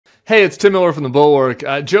Hey, it's Tim Miller from the Bulwark.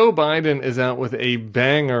 Joe Biden is out with a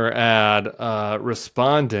banger ad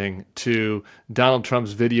responding to Donald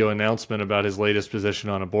Trump's video announcement about his latest position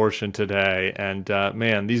on abortion today. And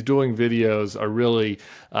man, these dueling videos are really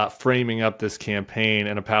framing up this campaign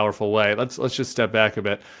in a powerful way. Let's just step back a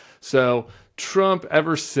bit. So Trump,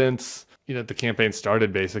 ever since the campaign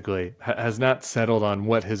started, basically has not settled on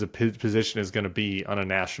what his position is going to be on a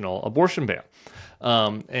national abortion ban.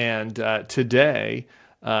 Today.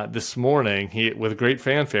 This morning, with great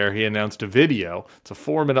fanfare, he announced a video. It's a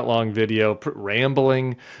 4-minute long video,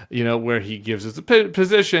 rambling, where he gives his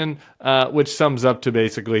position, which sums up to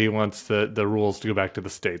basically he wants the rules to go back to the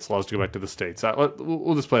states, laws to go back to the states.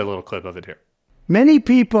 We'll just play a little clip of it here. Many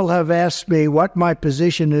people have asked me what my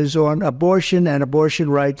position is on abortion and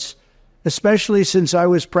abortion rights, especially since I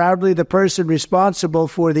was proudly the person responsible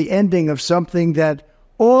for the ending of something that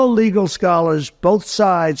all legal scholars, both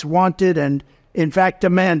sides, wanted and in fact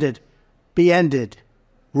demanded be ended.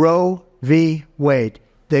 Roe v. Wade.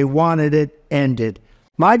 They wanted it ended.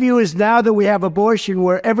 My view is now that we have abortion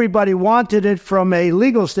where everybody wanted it from a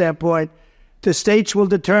legal standpoint, the states will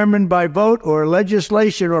determine by vote or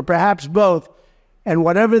legislation or perhaps both, and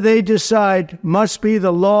whatever they decide must be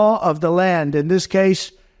the law of the land, in this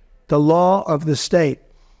case, the law of the state.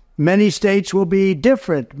 Many states will be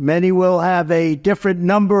different. Many will have a different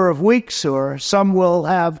number of weeks, or some will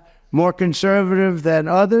have more conservative than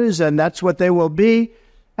others, and that's what they will be.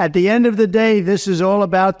 At the end of the day, this is all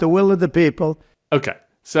about the will of the people. Okay,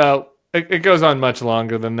 so it goes on much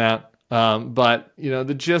longer than that, but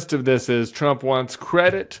the gist of this is Trump wants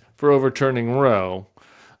credit for overturning Roe,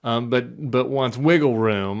 but wants wiggle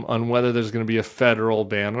room on whether there's going to be a federal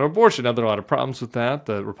ban on abortion. Now, there are a lot of problems with that.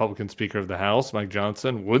 The Republican Speaker of the House, Mike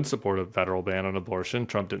Johnson, would support a federal ban on abortion.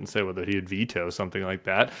 Trump didn't say whether he'd veto something like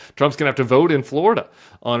that. Trump's going to have to vote in Florida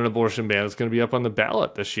on an abortion ban. It's going to be up on the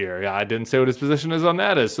ballot this year. I didn't say what his position is on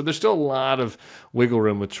that is. So there's still a lot of wiggle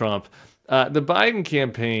room with Trump. The Biden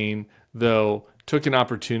campaign, though, took an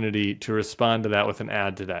opportunity to respond to that with an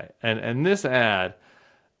ad today. And this ad,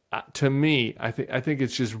 to me, I think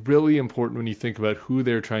it's just really important when you think about who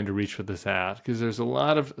they're trying to reach with this ad, because there's a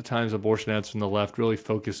lot of times abortion ads from the left really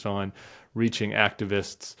focused on reaching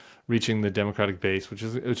activists, reaching the Democratic base, which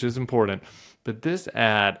is important. But this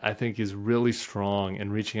ad, I think, is really strong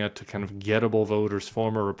in reaching out to kind of gettable voters,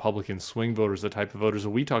 former Republican swing voters, the type of voters that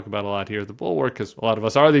we talk about a lot here at the Bulwark, because a lot of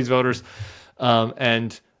us are these voters.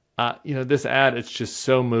 This ad, it's just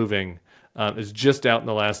so moving. It's just out in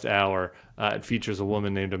the last hour. It features a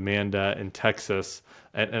woman named Amanda in Texas.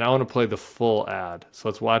 And I want to play the full ad. So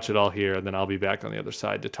let's watch it all here, and then I'll be back on the other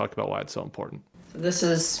side to talk about why it's so important. So this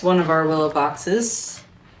is one of our willow boxes.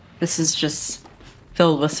 This is just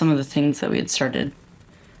filled with some of the things that we had started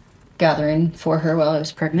gathering for her while I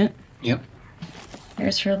was pregnant. Yep.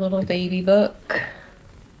 Here's her little baby book.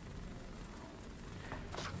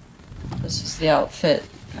 This is the outfit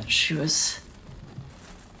that she was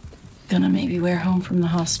gonna maybe wear home from the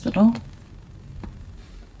hospital.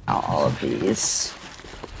 All of these.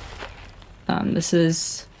 This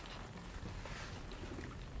is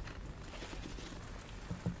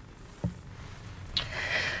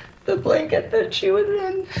the blanket that she was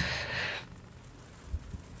in.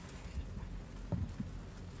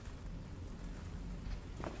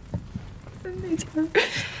 And these are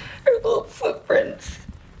her little footprints.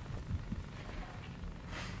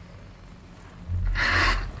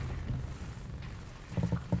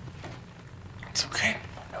 It's okay.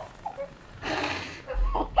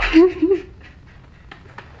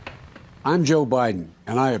 I'm Joe Biden,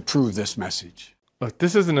 and I approve this message. Look,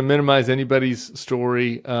 this isn't to minimize anybody's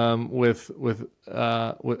story with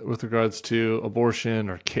regards to abortion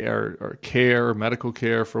or care, medical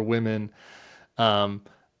care for women.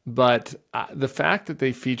 But the fact that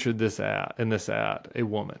they featured this ad, a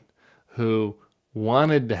woman who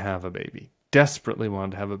wanted to have a baby, desperately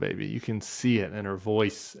wanted to have a baby. You can see it in her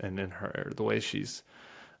voice and in the way she's,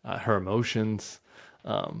 her emotions.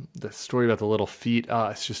 The story about the little feet,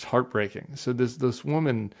 it's just heartbreaking. So this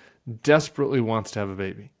woman desperately wants to have a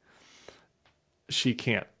baby. She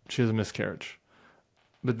can't. She has a miscarriage.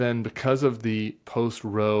 But then because of the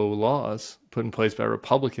post-Roe laws put in place by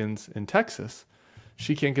Republicans in Texas,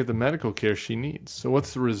 she can't get the medical care she needs. So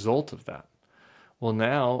what's the result of that? Well,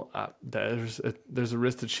 now there's a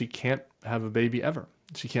risk that she can't have a baby ever.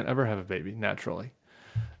 She can't ever have a baby naturally.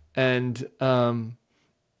 And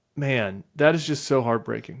man, that is just so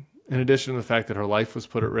heartbreaking. In addition to the fact that her life was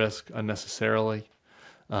put at risk unnecessarily.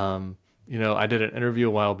 I did an interview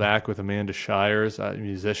a while back with Amanda Shires, a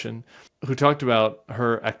musician, who talked about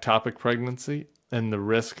her ectopic pregnancy and the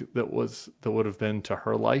risk that would have been to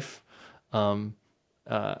her life.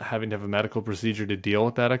 having to have a medical procedure to deal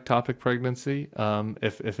with that ectopic pregnancy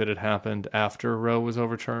if it had happened after Roe was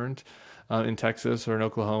overturned in Texas or in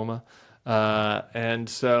Oklahoma. And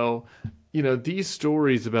so, these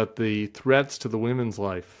stories about the threats to the women's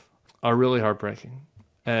life are really heartbreaking.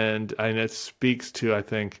 And it speaks to, I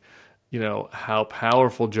think, how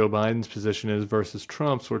powerful Joe Biden's position is versus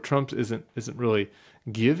Trump's, where Trump isn't really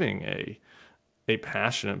giving a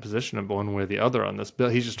passionate position of one way or the other on this bill.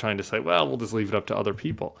 He's just trying to say, well, we'll just leave it up to other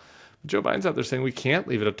people. But Joe Biden's out there saying we can't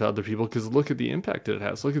leave it up to other people because look at the impact that it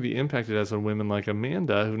has. Look at the impact it has on women like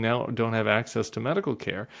Amanda who now don't have access to medical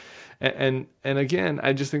care. And again,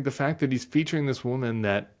 I just think the fact that he's featuring this woman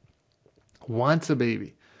that wants a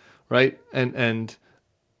baby, right? And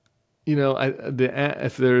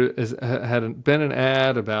if there had been an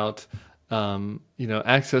ad about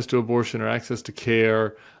access to abortion or access to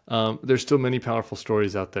care, there's still many powerful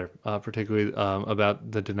stories out there, particularly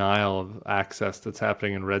about the denial of access that's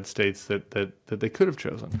happening in red states that they could have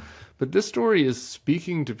chosen. But this story is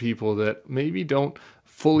speaking to people that maybe don't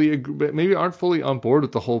fully agree, maybe aren't fully on board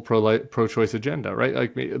with the whole pro-choice agenda, right?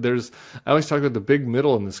 Like I always talk about the big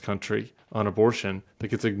middle in this country on abortion that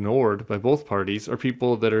gets ignored by both parties are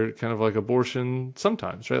people that are kind of like abortion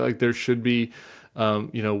sometimes, right? Like there should be,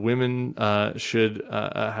 women should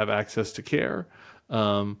have access to care.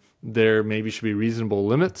 There maybe should be reasonable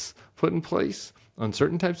limits put in place on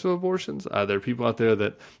certain types of abortions. There are people out there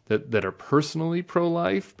that are personally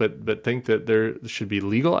pro-life, but think that there should be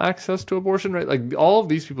legal access to abortion, right? Like all of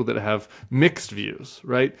these people that have mixed views,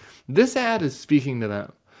 right? This ad is speaking to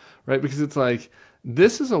them, right? Because it's like,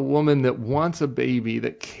 this is a woman that wants a baby,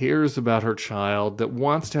 that cares about her child, that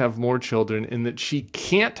wants to have more children, and that she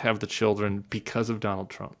can't have the children because of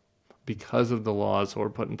Donald Trump, because of the laws that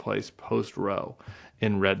were put in place post-Roe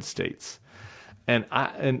in red states. And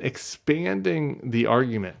expanding the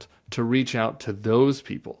argument to reach out to those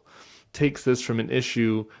people takes this from an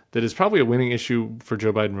issue that is probably a winning issue for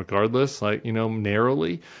Joe Biden regardless,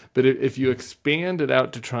 narrowly. But if you expand it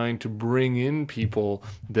out to trying to bring in people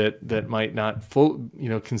that might not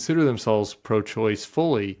consider themselves pro-choice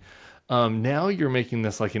fully, now you're making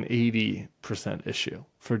this like an 80% issue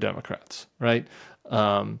for Democrats, right?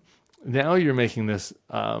 Now you're making this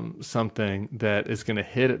something that is going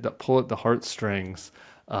to pull at the heartstrings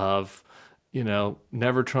of,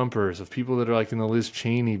 never Trumpers, of people that are like in the Liz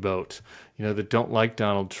Cheney boat, that don't like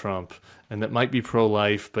Donald Trump and that might be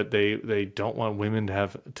pro-life, but they don't want women to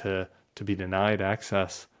have to be denied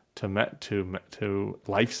access to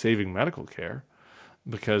life-saving medical care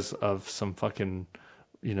because of some fucking,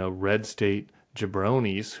 red state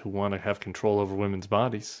jabronis who want to have control over women's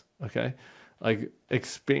bodies. Okay. Like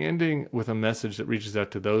expanding with a message that reaches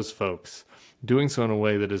out to those folks, doing so in a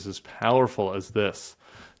way that is as powerful as this,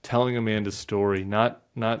 telling Amanda's story, not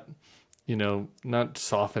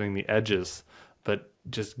softening the edges, but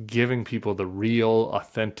just giving people the real,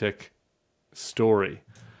 authentic story.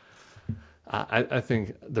 I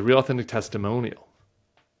think the real, authentic testimonial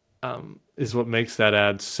is what makes that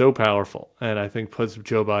ad so powerful, and I think puts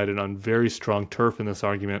Joe Biden on very strong turf in this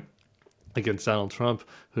argument against Donald Trump,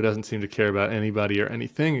 who doesn't seem to care about anybody or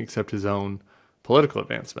anything except his own political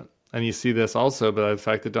advancement. And you see this also by the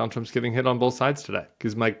fact that Donald Trump's getting hit on both sides today,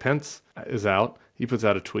 because Mike Pence is out. He puts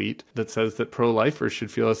out a tweet that says that pro-lifers should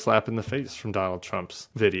feel a slap in the face from Donald Trump's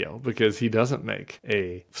video because he doesn't make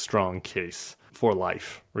a strong case for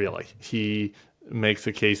life, really. He makes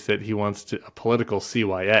a case that he wants a political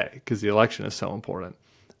CYA because the election is so important.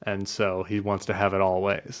 And so he wants to have it all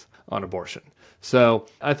ways on abortion. So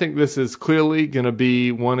I think this is clearly going to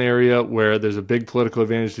be one area where there's a big political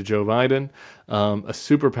advantage to Joe Biden. A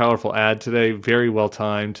super powerful ad today, very well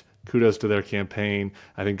timed. Kudos to their campaign.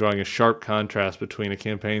 I think drawing a sharp contrast between a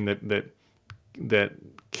campaign that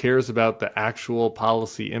cares about the actual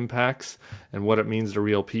policy impacts and what it means to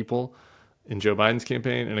real people in Joe Biden's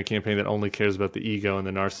campaign, and a campaign that only cares about the ego and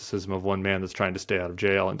the narcissism of one man that's trying to stay out of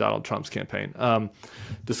jail in Donald Trump's campaign.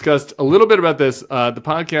 Discussed a little bit about this. The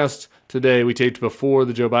podcast today we taped before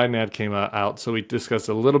the Joe Biden ad came out, so we discussed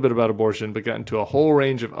a little bit about abortion, but got into a whole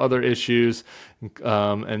range of other issues.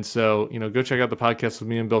 And so, go check out the podcast with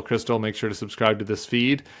me and Bill Crystal. Make sure to subscribe to this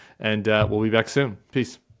feed, and we'll be back soon.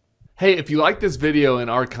 Peace. Hey, if you like this video and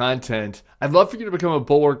our content, I'd love for you to become a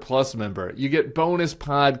Bulwark Plus member. You get bonus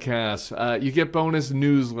podcasts, you get bonus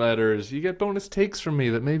newsletters, you get bonus takes from me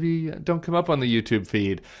that maybe don't come up on the YouTube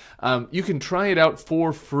feed. You can try it out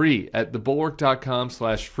for free at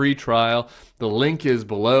thebulwark.com/free trial. The link is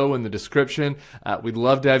below in the description. We'd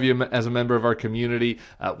love to have you as a member of our community.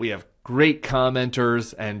 We have great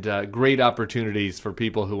commenters and great opportunities for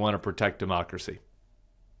people who want to protect democracy.